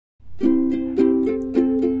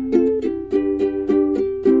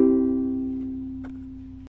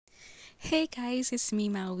Hey guys, it's me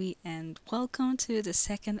Maui and welcome to the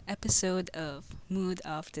second episode of Mood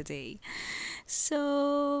of the Day.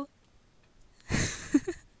 So,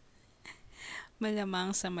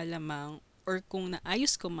 malamang sa malamang or kung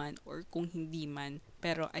naayos ko man or kung hindi man,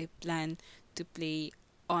 pero I plan to play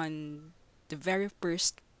on the very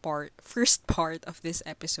first part of this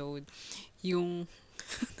episode, yung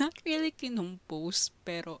not really kinumpose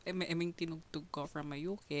pero emeng tinugtog ko from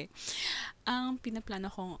Mayuke ang pinaplano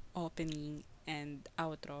kong opening and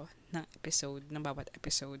outro ng episode, ng bawat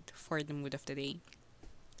episode for the mood of the day.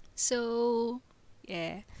 So,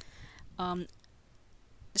 yeah. Um,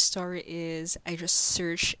 the story is I just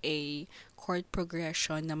searched a chord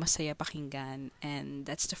progression na masaya pakinggan and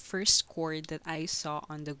that's the first chord that I saw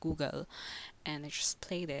on the Google and I just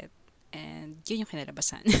played it and yun yung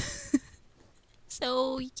kinalabasan.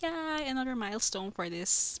 So, yeah, another milestone for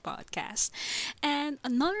this podcast. And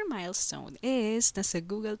another milestone is nasa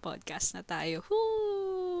Google Podcast na tayo.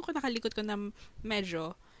 Woo! Kung nakalikot ko na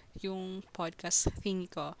medyo yung podcast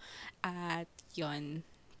thingy ko. At yon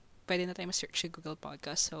pwede na tayo ma-search sa Google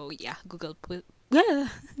Podcast. So, yeah, Google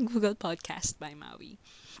Podcast by Maui.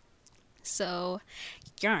 So,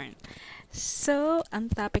 yarn. So,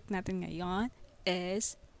 ang topic natin ngayon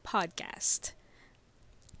is podcast.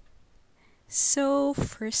 So,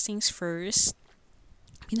 first things first,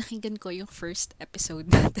 pinakinggan ko yung first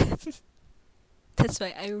episode natin. That's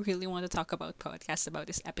why I really want to talk about podcasts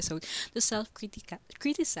about this episode. To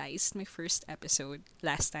self-criticize my first episode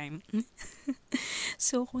last time.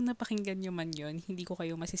 So, kung napakinggan nyo man yun, hindi ko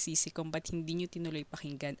kayo masisisi kung ba't hindi nyo tinuloy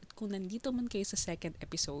pakinggan. At kung nandito man kayo sa second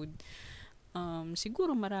episode,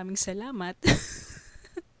 siguro maraming salamat.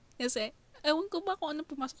 Kasi, ewan ko ba kung anong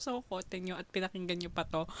pumasok sa kokote nyo at pinakinggan nyo pa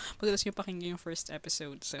to pagkatapos nyo pakinggan yung first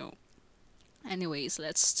episode. So, anyways,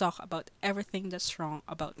 let's talk about everything that's wrong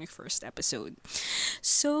about my first episode.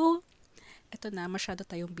 So, eto na, masyado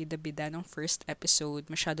tayong bida-bida ng first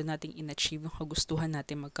episode. Masyado nating in-achieve yung kagustuhan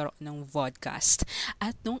natin magkaroon ng vodcast.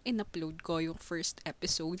 At nung in-upload ko yung first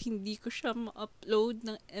episode, hindi ko siya ma-upload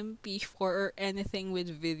ng MP4 or anything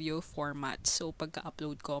with video format. So,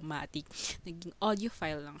 pagka-upload ko, matik, naging audio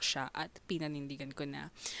file lang siya at pinanindigan ko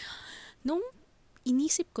na. Nung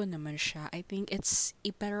inisip ko naman siya, I think it's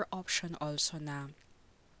a better option also na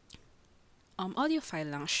audio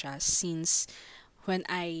file lang siya since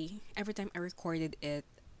every time I recorded it,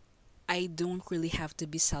 I don't really have to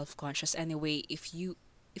be self-conscious. Anyway, if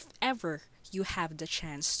ever you have the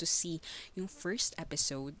chance to see yung first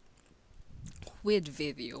episode with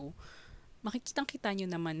video, makikitang-kita nyo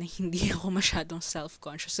naman na hindi ako masyadong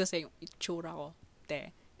self-conscious kasi yung itsura ko,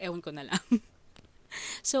 ewan ko na lang.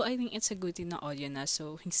 So, I think it's a good thing na audio na.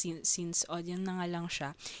 So, since audio na nga lang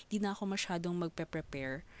siya, di na ako masyadong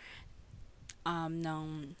magpe-prepare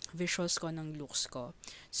ng visuals ko, ng looks ko.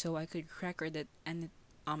 So, I could record it and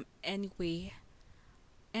any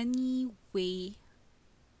way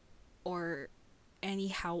or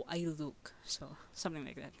anyhow I look. So, something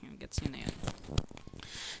like that. Gets yun na yun.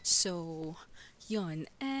 So, yun.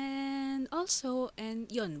 And also,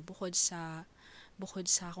 yun, bukod sa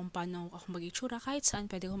kung paano ako mag-itsura kahit saan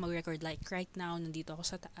pwede ko mag-record, like right now nandito ako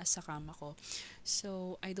sa taas sa kama ko,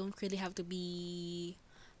 so I don't really have to be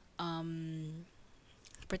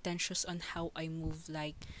pretentious on how I move,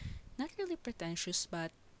 like not really pretentious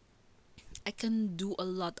but I can do a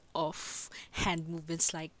lot of hand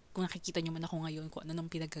movements, like kung nakikita nyo man ako ngayon kung ano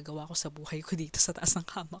nang pinagagawa ko sa buhay ko dito sa taas ng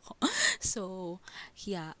kama ko. So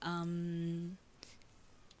yeah,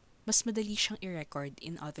 mas madali siyang i-record.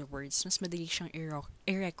 In other words, mas madali siyang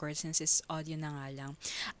i-record since it's audio na nga lang.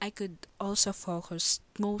 I could also focus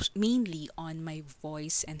mainly on my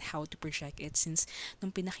voice and how to project it since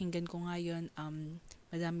nung pinakinggan ko nga yun,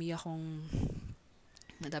 madami akong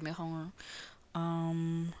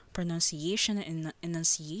pronunciation and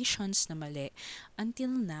enunciations na mali.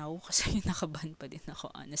 Until now, kasi nakaban pa din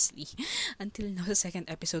ako honestly. Until now, sa second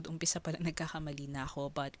episode, umpisa pala nagkakamali na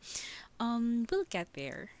ako. But, we'll get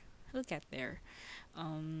there. We'll get there.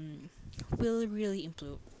 We'll really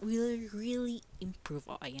improve.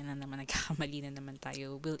 Oh, ayan na naman. Nagkakamali na naman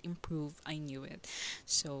tayo. We'll improve. I knew it.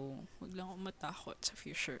 So, wag lang akong matakot sa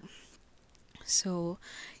future. So,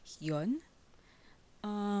 yun.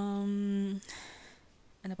 Ano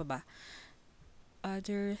pa ba?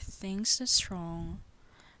 Other things that's wrong.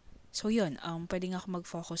 So, yun. Pwede nga ako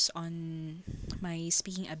mag-focus on my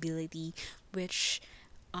speaking ability, which,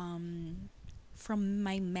 from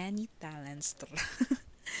my many talents,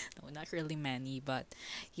 no, not really many, but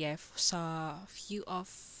yeah, sa few of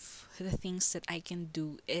the things that I can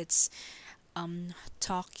do, it's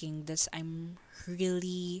talking. I'm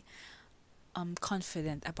really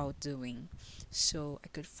confident about doing. So I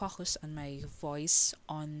could focus on my voice,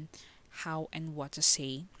 on how and what to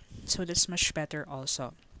say. So that's much better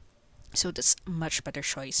also. So that's a much better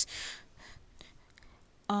choice.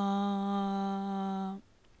 Uh,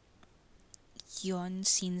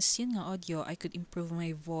 since yun nga audio, I could improve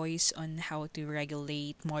my voice on how to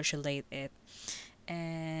regulate, modulate it.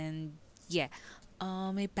 And yeah,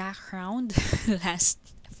 my background last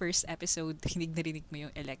first episode, rinig mo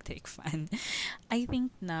yung electric fan. I think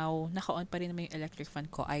now, naka-on pa rin naman yung electric fan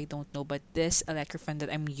ko. I don't know. But this electric fan that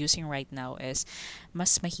I'm using right now is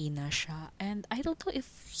mas mahina siya. And I don't know if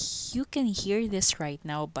you can hear this right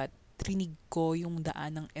now, but rinig ko yung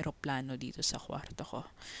daan ng eroplano dito sa kwarto ko.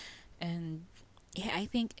 And yeah, I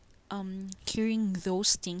think hearing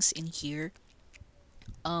those things in here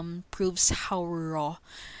proves how raw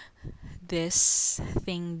this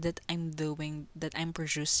thing that I'm doing, that I'm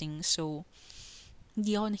producing. So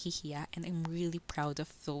hindi ako nahihiya, and I'm really proud of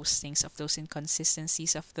those things, of those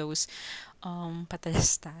inconsistencies, of those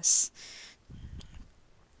patalastas.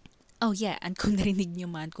 Oh yeah, and kung narinig nyo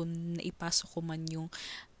man, kung naipasok ko man yung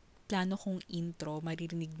plano kong intro,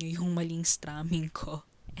 maririnig nyo yung maling strumming ko.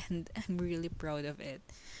 And I'm really proud of it.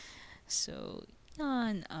 So,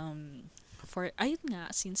 yan, for, ayun nga,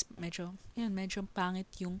 since medyo pangit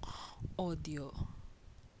yung audio.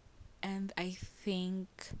 And I think,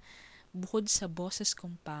 bukod sa boses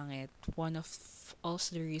kong pangit, one of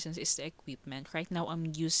also the reasons is the equipment. Right now, I'm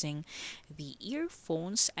using the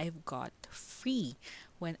earphones I've got free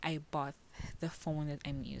when I bought the phone that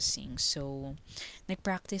I'm using. So,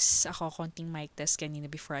 nag-practice ako konting mic test kanina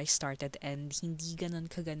before I started, and hindi ganun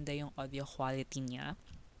kaganda yung audio quality niya.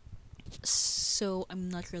 So, I'm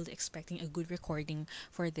not really expecting a good recording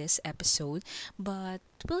for this episode, but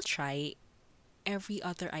we'll try every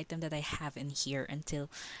other item that I have in here until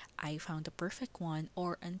I found the perfect one,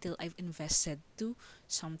 or until I've invested to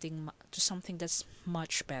something that's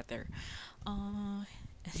much better. And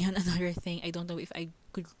yun, another thing, I don't know if I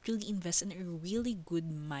could really invest in a really good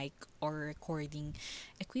mic or recording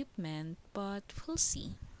equipment, but we'll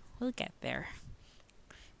see. We'll get there.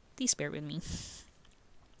 Please bear with me.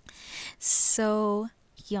 So,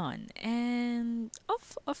 yon. And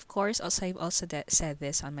of course, also I've also said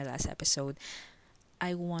this on my last episode,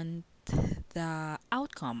 I want the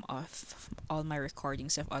outcome of all my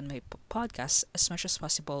recordings of on my podcast as much as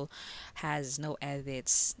possible has no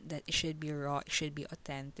edits, that it should be raw, it should be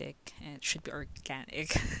authentic, and it should be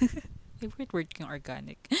organic. Favorite word yung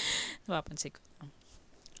organic. Napapansin ko.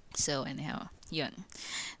 So anyhow, yun.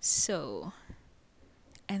 So,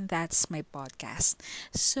 and that's my podcast.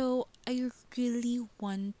 So I really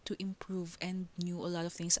want to improve and knew a lot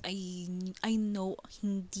of things. I know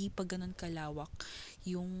hindi pa ganun kalawak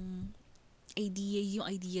yung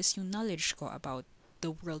ideas, yung knowledge ko about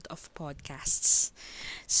the world of podcasts.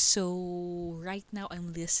 So right now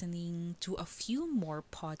I'm listening to a few more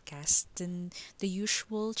podcasts than the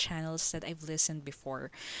usual channels that I've listened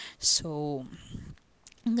before. So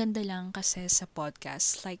ang ganda lang kasi sa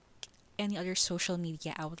podcast, like any other social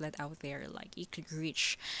media outlet out there, like you could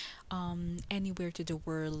reach anywhere to the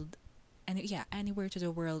world, and yeah, anywhere to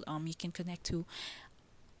the world. You can connect to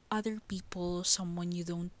other people, someone you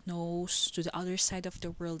don't know, to the other side of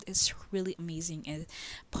the world. Is really amazing, and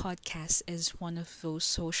podcast is one of those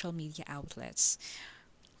social media outlets.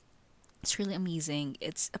 It's really amazing.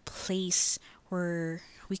 It's a place where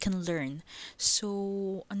we can learn.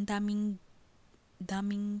 So ang daming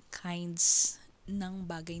kinds ng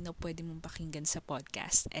bagay na pwede mong pakinggan sa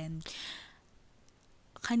podcast. And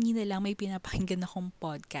kanina lang may pinapakinggan akong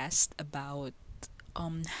podcast about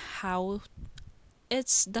how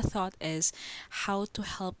the thought is how to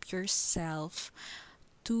help yourself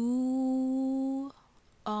to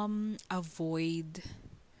avoid,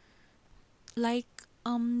 like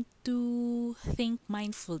to think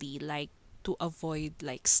mindfully, like to avoid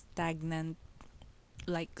stagnant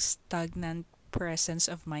presence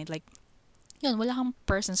of mind, like yun, wala kang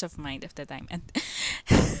presence of mind at the time. And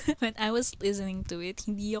when I was listening to it,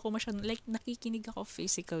 hindi ako masyadong, like, nakikinig ako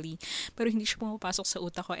physically, pero hindi siya pumapasok sa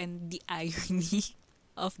utak ko, and the irony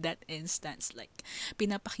of that instance, like,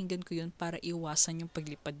 pinapakinggan ko yun para iwasan yung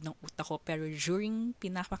paglipad ng utak ko, pero during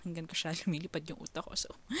pinapakinggan ko siya, lumilipad yung utak ko.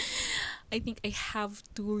 So, I think I have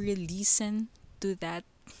to re-listen to that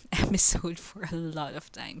episode for a lot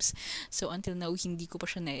of times. So, until now, hindi ko pa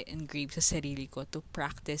siya na-engrave sa sarili ko to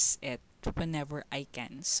practice it whenever I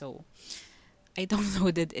can. So, I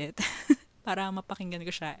downloaded it para mapakinggan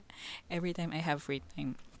ko siya every time I have free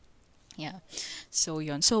time. Yeah. So,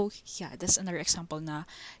 yun. So, yeah, that's another example na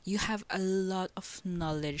you have a lot of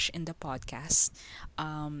knowledge in the podcast.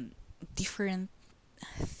 Different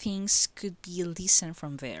things could be listened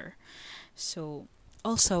from there. So,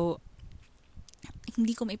 also,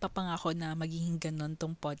 hindi ko maipapangako na magiging ganon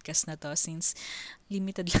tong podcast na to since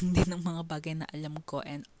limited lang din ng mga bagay na alam ko,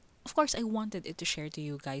 and of course I wanted it to share to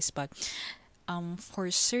you guys, but um for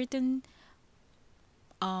certain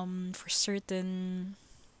for certain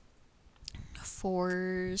for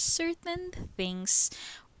certain things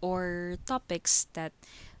or topics that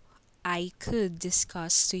I could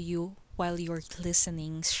discuss to you while you're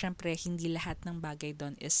listening, syempre hindi lahat ng bagay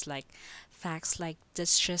doon is like facts, like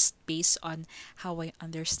that's just based on how I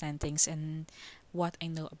understand things and what I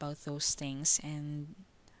know about those things, and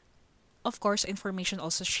of course information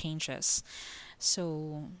also changes.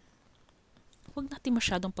 So wag natin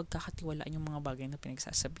masyadong pagkakatiwalaan yung mga bagay na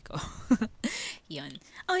pinagsasabi ko. Yun.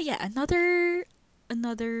 Oh yeah, another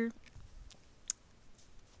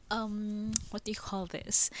what do you call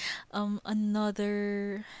this?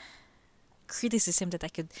 Another criticism that I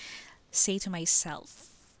could say to myself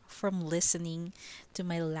from listening to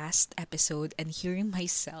my last episode and hearing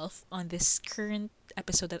myself on this current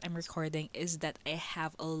episode that I'm recording is that I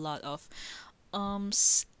have a lot of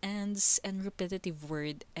ands and repetitive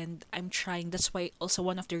word, and I'm trying, that's why also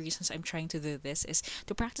one of the reasons I'm trying to do this is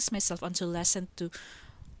to practice myself on to lessen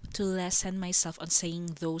myself on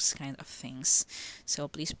saying those kind of things. So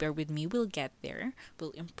please bear with me. We'll get there.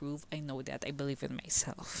 We'll improve. I know that. I believe in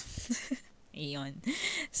myself. Ayun.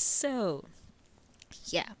 So,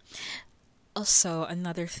 yeah. Also,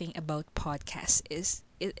 another thing about podcasts is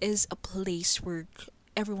it is a place where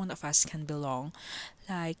every one of us can belong.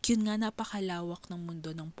 Like, yun nga, napakalawak ng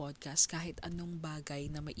mundo ng podcast. Kahit anong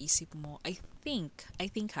bagay na maisip mo. I think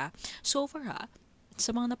ha, so far ha,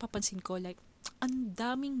 sa mga napapansin ko, like, ang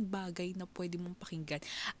daming bagay na pwede mong pakinggan.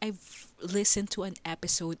 I've listened to an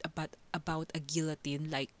episode about a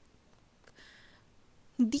guillotine. Like,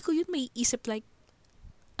 hindi ko yun may isip, like,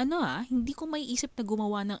 hindi ko may isip na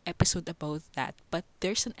gumawa ng episode about that. But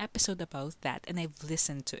there's an episode about that and I've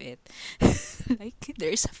listened to it. Like,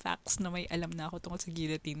 there's facts na may alam na ako tungkol sa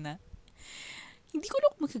guillotine na hindi ko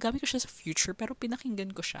alam kung magagamit ko siya sa future, pero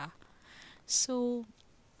pinakinggan ko siya. So,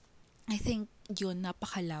 I think yun,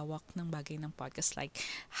 napakalawak ng bagay ng podcast, like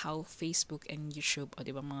how Facebook and YouTube, o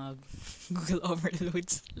diba mga Google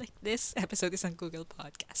overloads, like this episode is on Google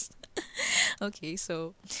Podcast. Okay,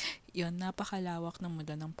 so yun, napakalawak ng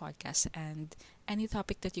mundo ng podcast, and any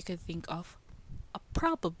topic that you can think of,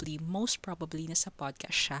 most probably nasa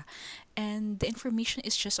podcast siya, and the information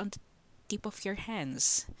is just on the tip of your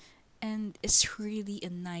hands, and it's really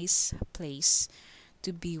a nice place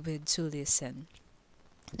to be with, to listen.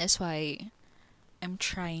 That's why I'm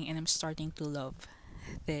trying and I'm starting to love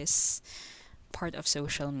this part of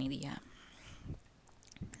social media.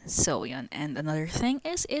 So, yun. And another thing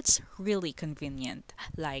is it's really convenient.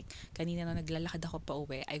 Like, kanina na naglalakad ako pa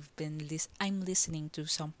uwi, I'm listening to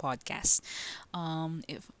some podcasts.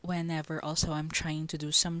 If whenever also I'm trying to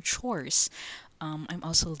do some chores, I'm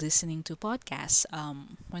also listening to podcasts.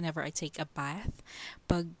 Whenever I take a bath,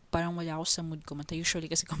 pag parang wala ako sa mood kumanta,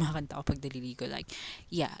 usually kasi kumakanta ako pag daliligo. Like,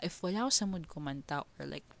 yeah, if wala ako sa mood kumanta, or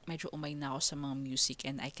like medyo umay na ako sa mga music,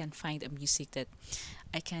 and I can find a music that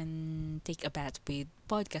I can take a bath with,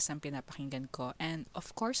 podcast ang pinapakinggan ko. And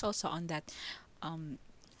of course also on that,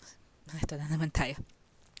 ito na naman tayo.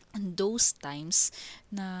 On those times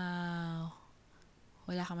na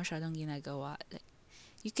wala ka masyadong ginagawa, like,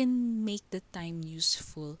 you can make the time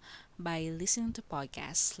useful by listening to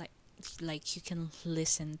podcasts. Like you can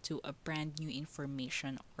listen to a brand new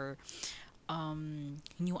information, or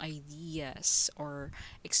new ideas or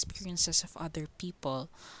experiences of other people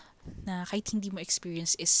na kahit hindi mo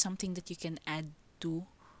experience, is something that you can add to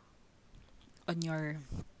on your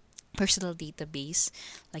personal database.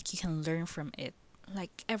 Like, you can learn from it.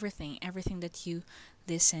 Like, everything that you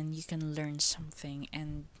listen, you can learn something,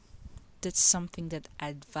 and that's something that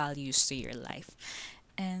add values to your life.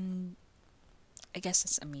 And I guess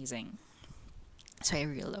that's amazing. So I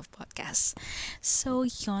really love podcasts. So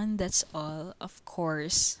yun, that's all. Of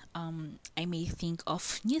course, I may think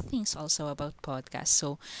of new things also about podcasts.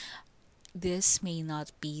 So this may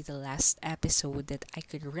not be the last episode that I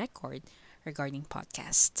could record regarding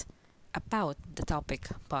podcast, about the topic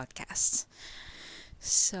podcasts.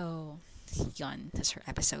 So yun, that's our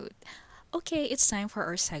episode. Okay, it's time for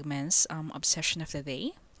our segments. Obsession of the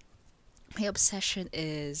day. My obsession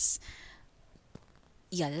is,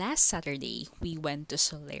 last Saturday, we went to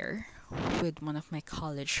Soler with one of my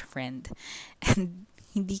college friend. And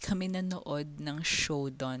hindi kami nanood ng show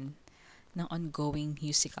doon, ng ongoing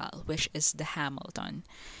musical, which is the Hamilton.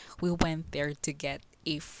 We went there to get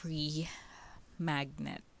a free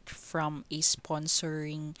magnet from a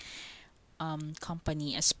sponsoring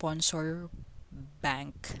company a sponsor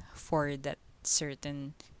bank for that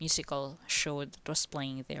certain musical show that was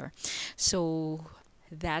playing there. So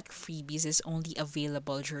that freebies is only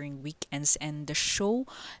available during weekends, and the show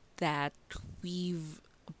that we've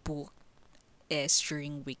booked is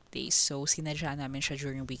during weekdays. So sinadya namin siya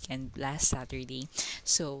during weekend last Saturday.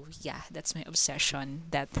 So yeah, that's my obsession,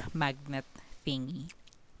 that magnet thingy.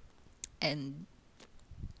 And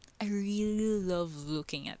I really love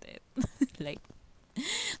looking at it. Like,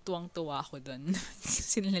 tuwang-tuwa ako dun.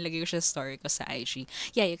 Sinilagay ko siya sa story ko sa IG.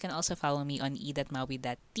 Yeah, you can also follow me on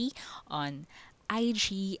e.maui.t on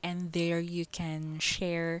IG, and there you can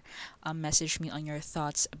share, message me on your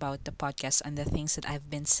thoughts about the podcast and the things that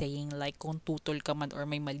I've been saying. Like, kung tutol ka man or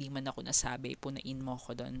may mali man ako nasabi, punain mo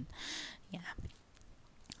ako dun. Yeah.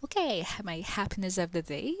 Okay, my happiness of the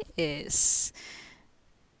day is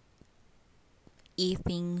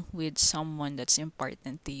eating with someone that's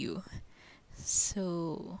important to you.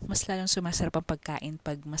 So, mas lalong sumasarap ang pagkain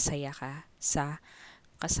pag masaya ka sa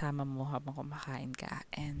kasama mo habang kumakain ka.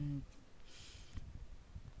 And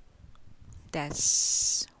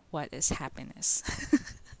that's what is happiness.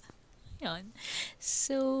 Yun.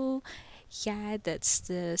 So, yeah, that's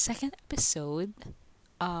the second episode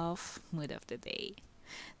of Mood of the Day.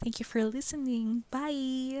 Thank you for listening.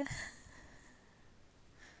 Bye!